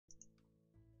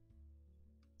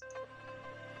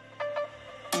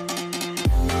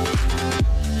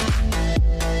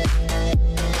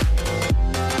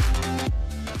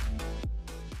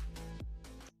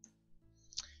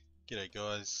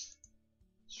guys,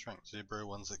 Shrunk Zebra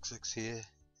 166 here,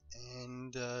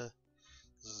 and this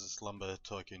is Lumber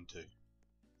Tycoon 2.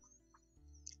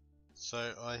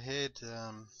 So I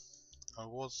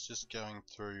was just going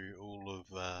through all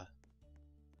of,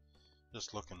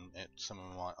 just looking at some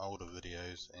of my older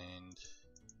videos, and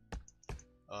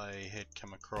I had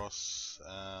come across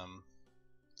a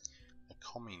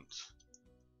comment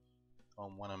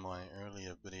on one of my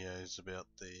earlier videos about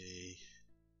the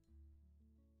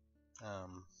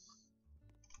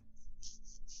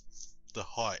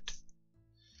height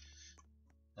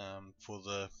for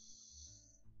the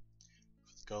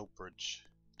gold bridge,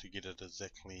 to get it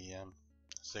exactly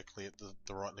at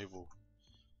the right level,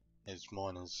 as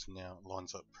mine is now. It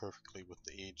lines up perfectly with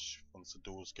the edge. Once the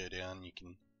doors go down, you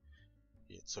can,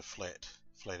 it's a flat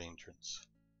entrance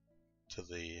to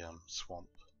the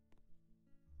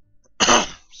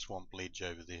swamp ledge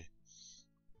over there.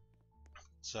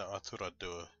 So I thought I'd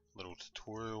do a little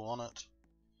tutorial on it,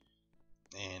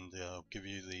 and I'll give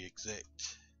you the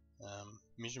exact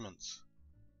measurements.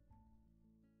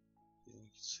 You can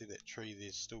see that tree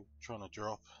there's still trying to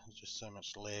drop. There's just so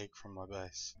much lag from my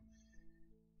base.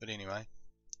 But anyway,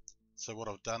 so what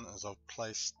I've done is I've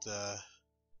placed the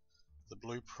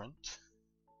blueprint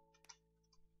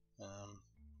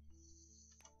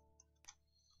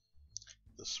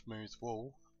the smooth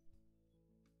wall,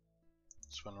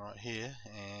 this one right here,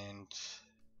 and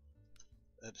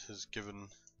it has given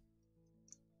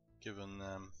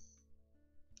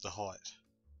the height.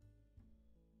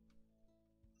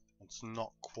 It's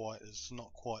not quite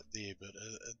there, but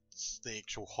it's the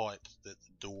actual height that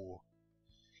the door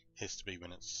has to be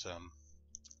when it's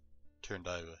turned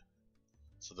over.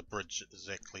 So the bridge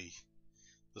exactly,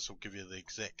 this will give you the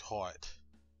exact height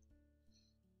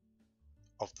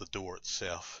of the door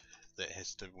itself that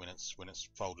has to, when it's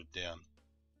folded down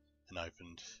and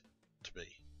opened, to be.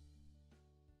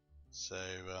 So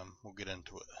we'll get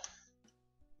into it,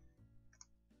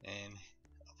 and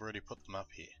I've already put them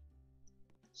up here.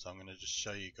 So I'm going to just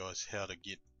show you guys how to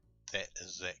get that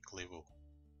exact level.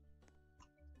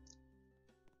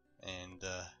 And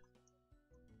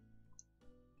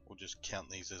we'll just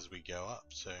count these as we go up.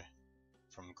 So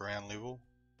from ground level,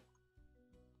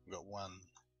 we've got 1,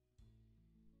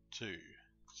 2,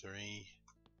 3,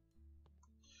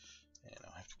 and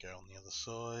I'll have to go on the other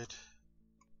side.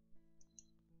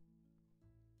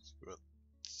 So we've got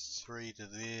 3 to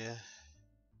there.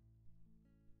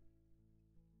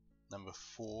 Number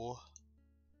 4,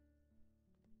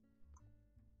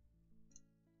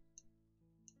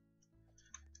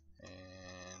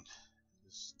 and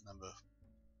this number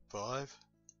 5,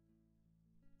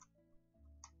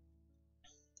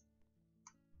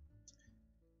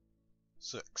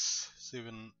 six,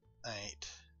 7, 8,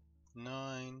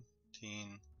 9,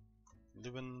 10,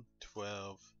 11,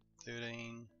 12,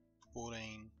 13,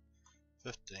 14,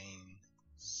 15,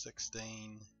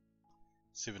 16,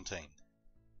 17.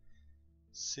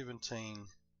 17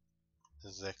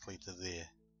 exactly to there,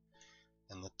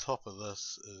 and the top of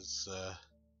this is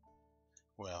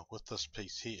well, with this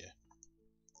piece here,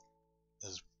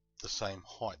 is the same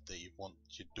height that you want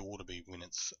your door to be when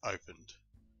it's opened.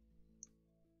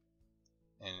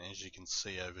 And as you can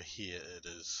see over here, it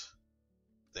is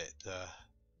that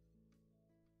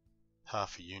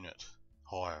half a unit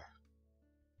higher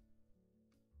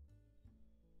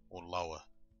or lower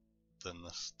than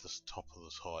this top of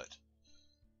this height.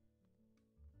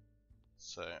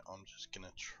 So I'm just going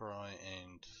to try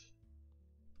and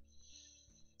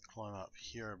climb up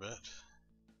here a bit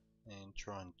and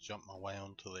try and jump my way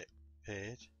onto that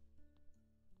pad.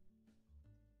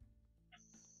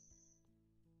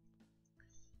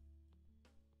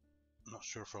 I'm not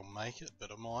sure if I'll make it,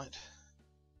 but I might.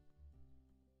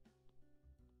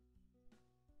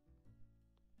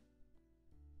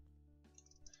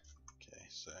 Okay,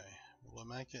 so will I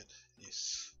make it?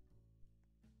 Yes.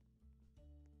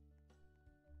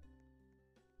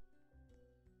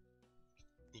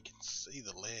 You can see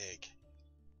the lag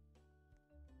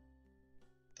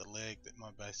that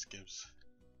my base gives.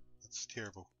 It's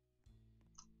terrible.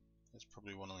 That's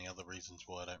probably one of the other reasons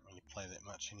why I don't really play that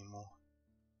much anymore.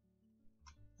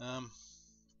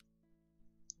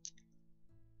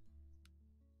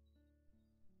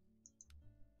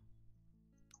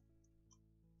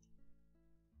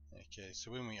 Okay,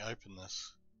 so when we open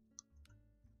this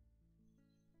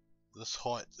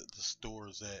height that this door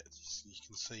is at, you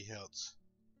can see how it's,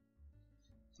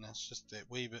 and that's just that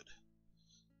wee bit,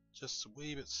 just a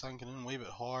wee bit sunken in, a wee bit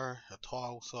higher, a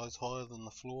tile size higher than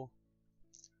the floor.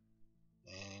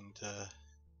 And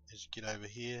as you get over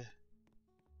here,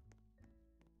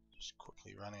 just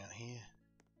quickly run out here,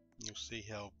 you'll see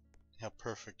how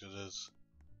perfect it is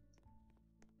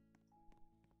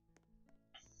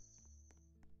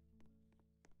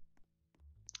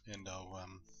and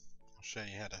I'll show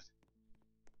you how to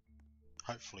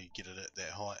hopefully get it at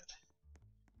that height.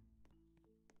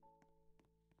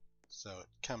 So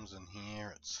it comes in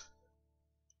here, it's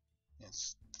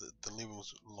the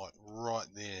level's like right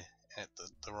there at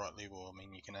the right level. I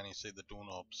mean, you can only see the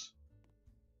doorknobs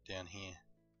down here.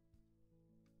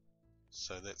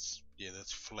 So that's, yeah,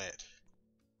 that's flat,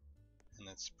 and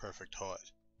that's perfect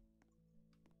height.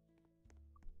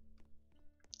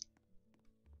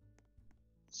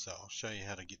 So I'll show you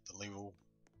how to get the level,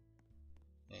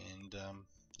 and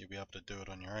you'll be able to do it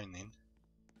on your own then,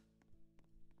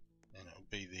 and it'll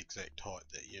be the exact height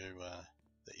that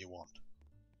you want.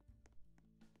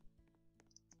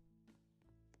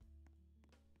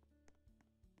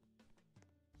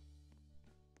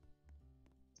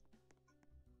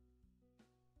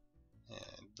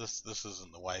 And this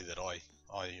isn't the way that I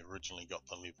originally got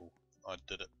the level. I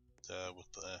did it with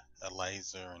a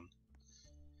laser,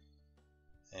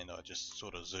 and I just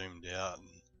sort of zoomed out and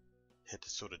had to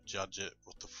sort of judge it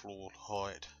with the floor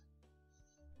height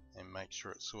and make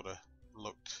sure it sort of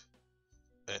looked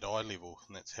at eye level,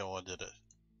 and that's how I did it,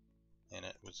 and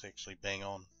it was actually bang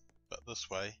on. But this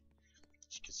way,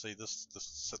 as you can see, this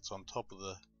sits on top of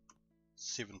the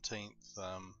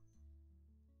 17th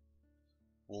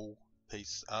wall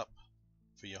piece up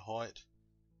for your height,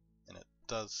 and it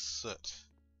does sit.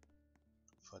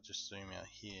 If I just zoom out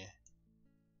here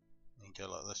and go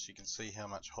like this, you can see how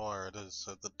much higher it is.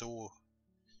 So the door,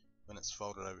 when it's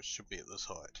folded over, should be at this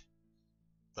height,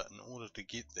 but in order to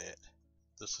get that,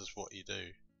 this is what you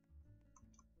do.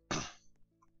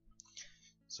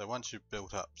 So once you've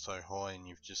built up so high and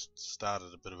you've just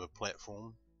started a bit of a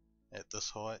platform at this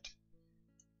height,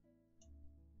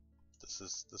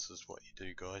 this is what you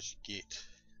do, guys. You get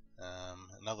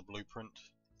another blueprint,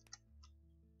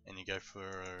 and you go for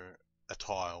a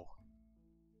tile.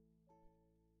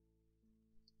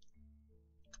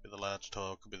 Could be the large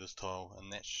tile, could be this tile,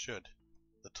 and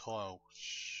the tile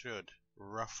should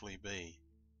roughly be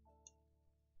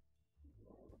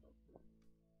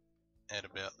at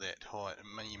about that height.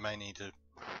 You may need to,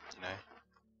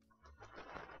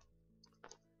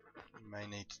 you may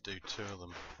need to do two of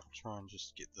them. I'll try and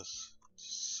just get this to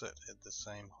sit at the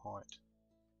same height.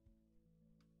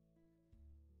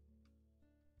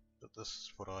 But this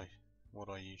is what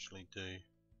I usually do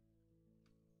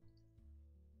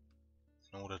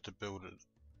in order to build it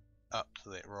up to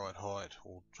that right height,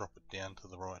 or drop it down to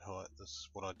the right height. This is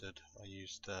what I did. I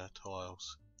used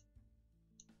tiles.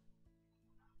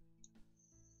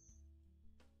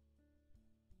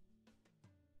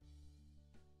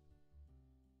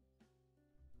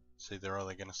 See, they're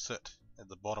either going to sit at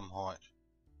the bottom height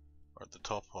or at the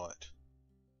top height.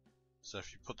 So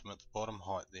if you put them at the bottom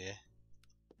height there,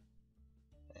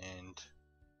 and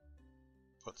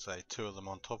put, say, two of them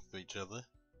on top of each other,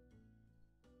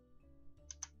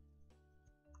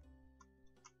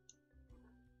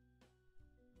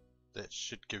 that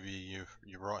should give you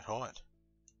your right height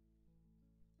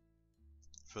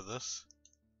for this.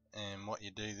 And what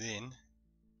you do then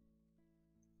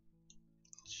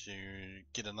is you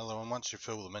get another one. Once you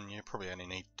fill them in, you probably only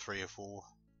need 3 or 4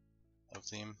 of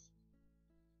them.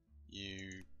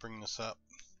 You bring this up,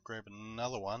 grab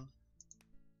another one,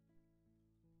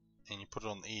 and you put it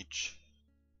on the edge,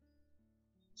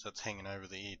 so it's hanging over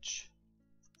the edge.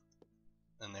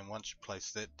 And then once you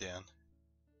place that down,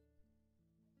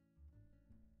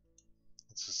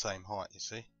 it's the same height, you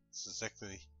see? It's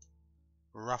exactly,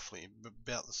 roughly,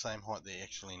 about the same height that you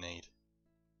actually need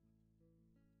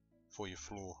for your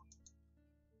floor.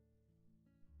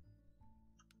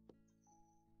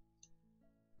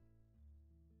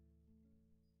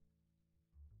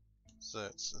 So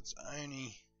it's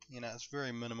only, it's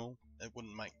very minimal. It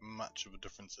wouldn't make much of a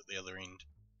difference at the other end.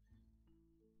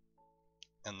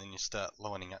 And then you start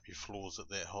lining up your floors at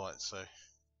that height, so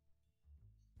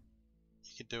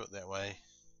you could do it that way.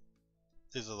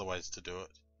 There's other ways to do it.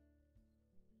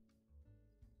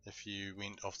 If you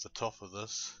went off the top of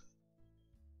this,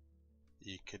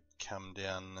 you could come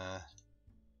down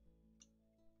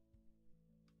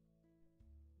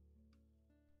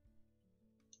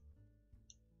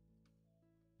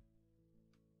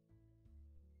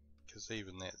because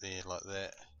even that there, like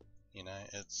that,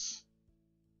 it's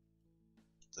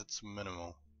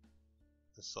minimal.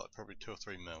 It's like probably 2 or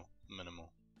 3 mil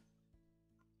minimal.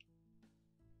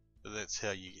 But that's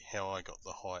how I got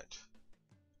the height.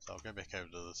 So I'll go back over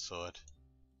to this side.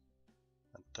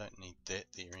 I don't need that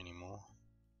there anymore,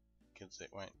 because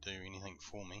that won't do anything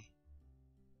for me.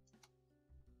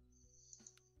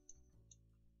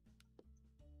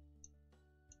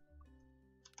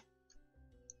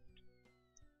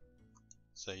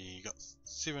 So you got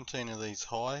 17 of these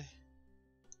high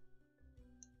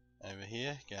over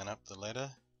here going up the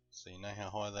ladder, so you know how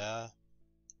high they are.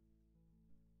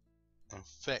 In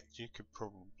fact, you could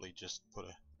probably just put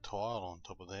a tile on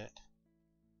top of that.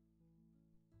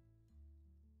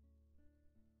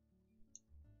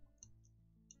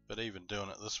 But even doing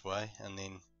it this way and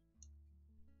then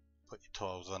put your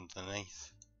tiles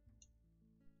underneath,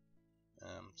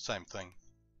 same thing.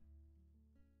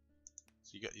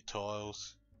 So you got your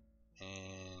tiles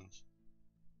and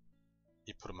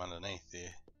you put them underneath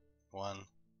there. One.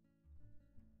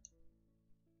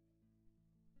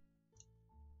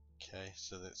 Okay,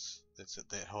 so that's at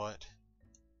that height.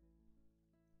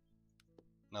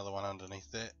 Another one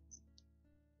underneath that,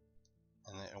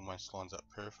 and that almost lines up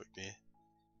perfect there.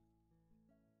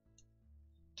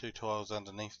 Two tiles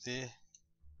underneath there,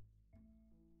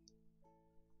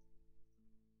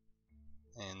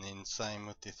 and then same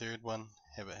with the third one,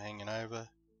 have it hanging over.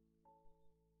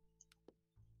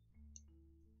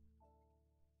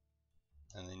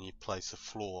 And then you place a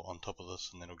floor on top of this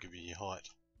and that'll give you your height.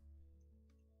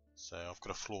 So I've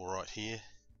got a floor right here.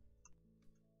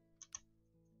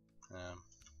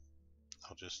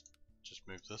 I'll just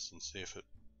move this and see if it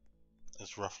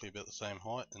is roughly about the same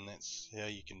height, and that's how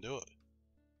you can do it.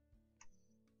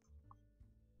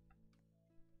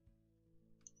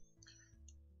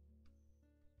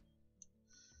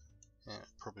 Yeah, it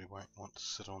probably won't want to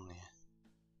sit on there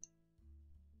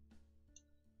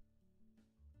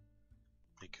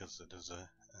because it is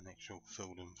an actual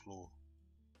filled in floor.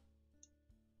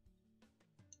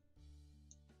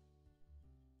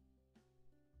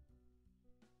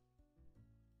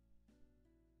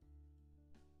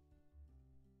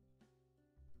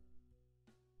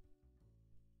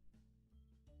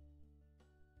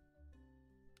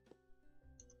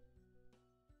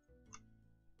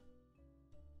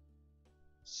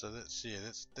 So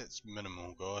that's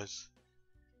minimal, guys.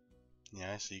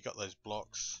 Yeah, so you got those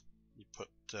blocks. You put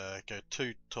go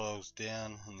 2 tiles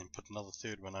down and then put another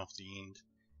third one off the end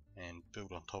and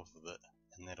build on top of it,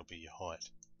 and that'll be your height.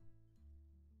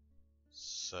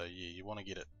 So yeah, you want to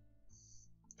get it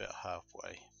about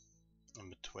halfway in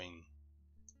between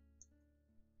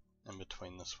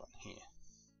this one here.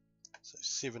 So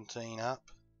 17 up,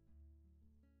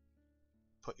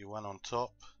 put your one on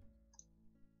top,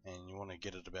 and you want to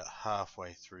get it about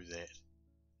halfway through that.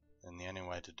 And the only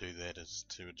way to do that is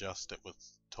to adjust it with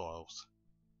tiles.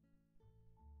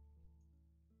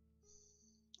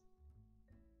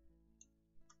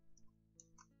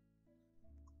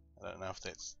 I don't know if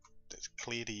that's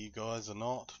clear to you guys or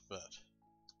not, but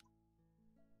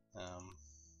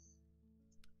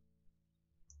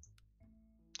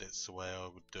that's the way I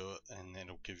would do it, and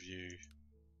that'll give you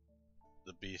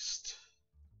the best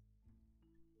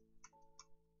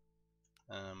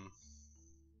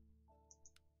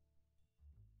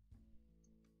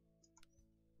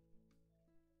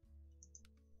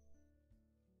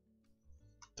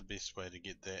way to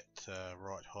get that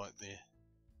right height there.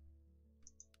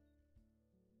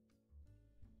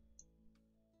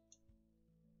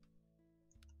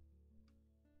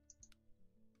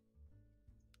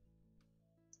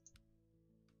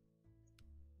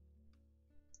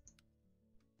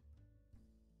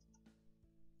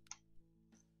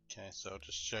 Okay, so I'll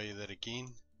just show you that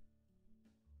again.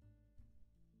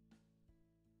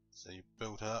 So you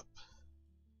built up.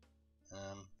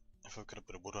 If I've got a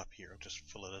bit of wood up here, I'll just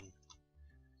fill it in.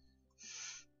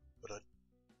 But I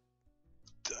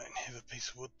don't have a piece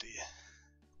of wood there.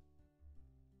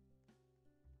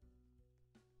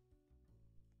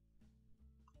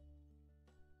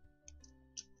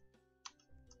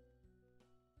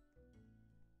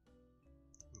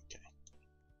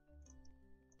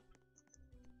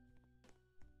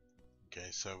 Okay,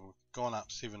 so we've gone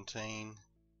up 17.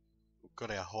 We've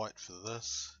got our height for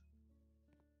this.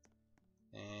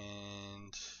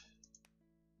 And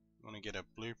we want to get our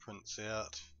blueprints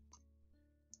out.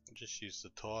 We'll just use the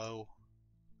tile.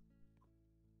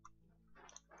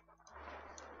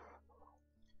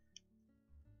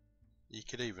 You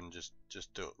could even just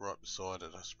do it right beside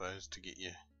it, I suppose, to get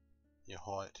your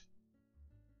height.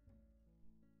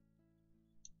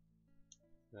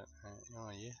 But,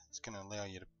 oh yeah, it's going to allow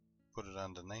you to put it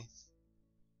underneath.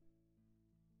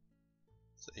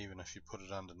 So even if you put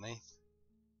it underneath,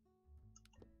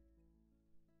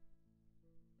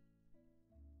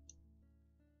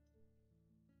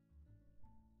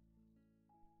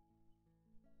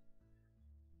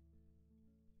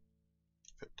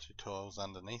 put 2 tiles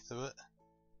underneath of it.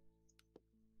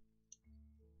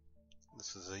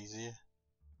 This is easier.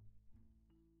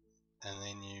 And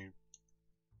then you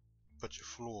put your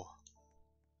floor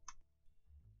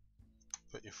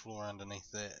put your floor underneath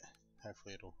that.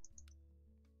 Hopefully it'll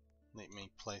let me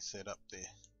place that up there.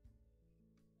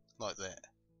 Like that.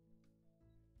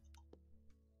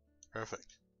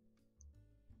 Perfect.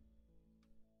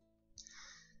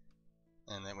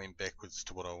 And that went backwards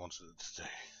to what I wanted it to do.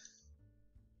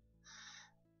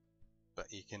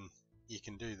 But you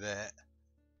can do that,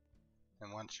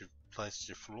 and once you've placed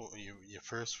your floor, your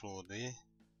first floor there,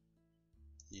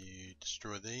 you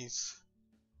destroy these.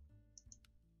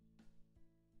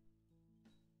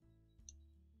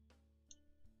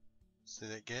 See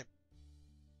that gap?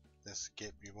 That's the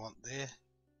gap you want there,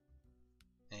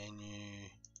 and you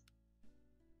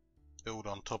build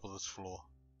on top of this floor.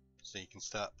 So you can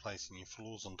start placing your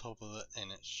floors on top of it,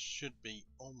 and it should be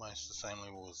almost the same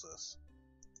level as this.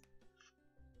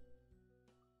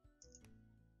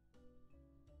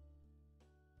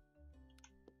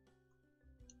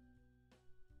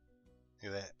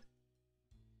 Look at that.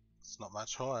 It's not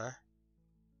much higher.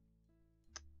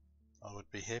 I would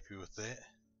be happy with that.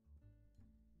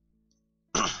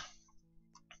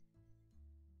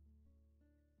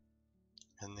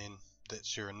 And then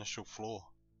that's your initial floor,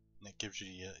 and that gives you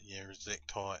your exact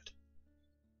height.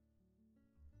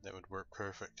 That would work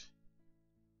perfect.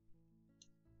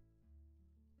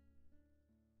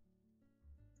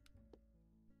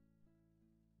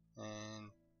 And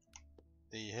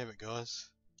there you have it, guys.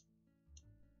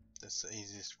 That's the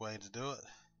easiest way to do it.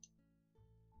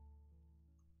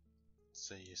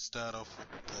 So you start off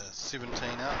with the 17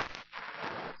 up,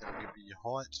 that'll give you your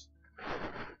height.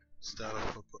 Start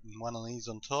off by putting one of these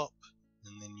on top,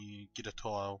 and then you get a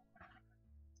tile.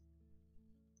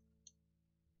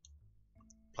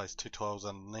 Place 2 tiles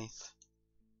underneath,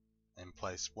 and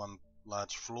place one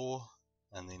large floor,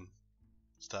 and then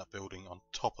start building on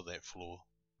top of that floor,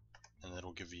 and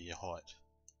that'll give you your height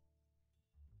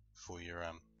for your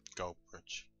gold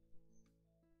bridge.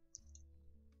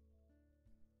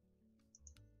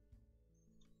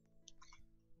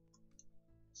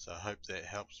 So I hope that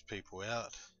helps people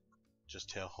out,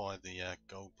 just how high the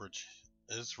gold bridge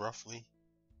is roughly,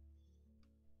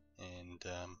 and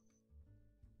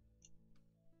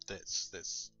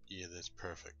that's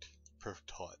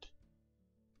perfect height.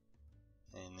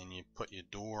 And then you put your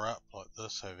door up like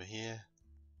this over here.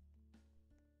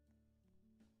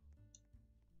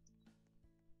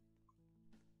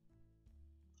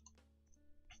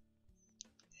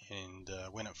 And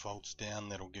when it folds down,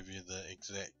 that'll give you the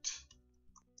exact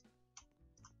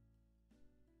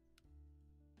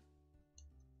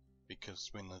because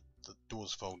when the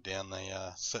doors fold down, they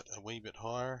sit a wee bit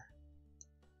higher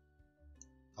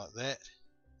like that,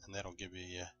 and that'll give you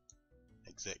your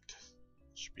exact,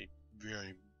 should be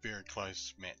very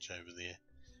close match over there.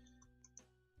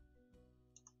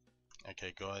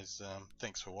 Okay guys,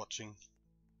 thanks for watching,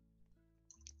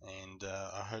 and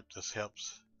I hope this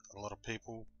helps a lot of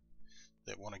people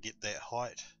that want to get that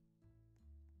height.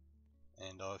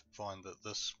 And I find that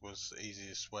this was the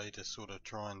easiest way to sort of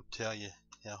try and tell you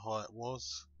how high it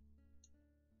was.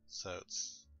 So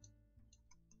it's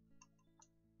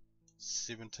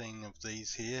 17 of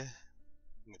these here,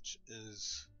 which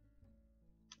is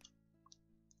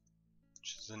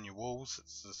in your walls.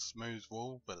 It's the smooth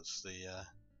wall, but it's the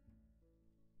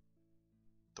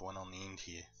one on the end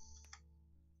here.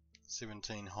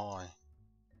 17 high.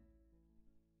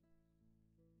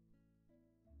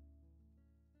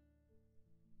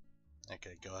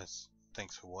 Okay guys,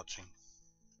 thanks for watching.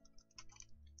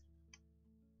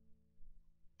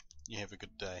 You have a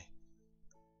good day.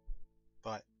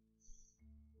 Bye.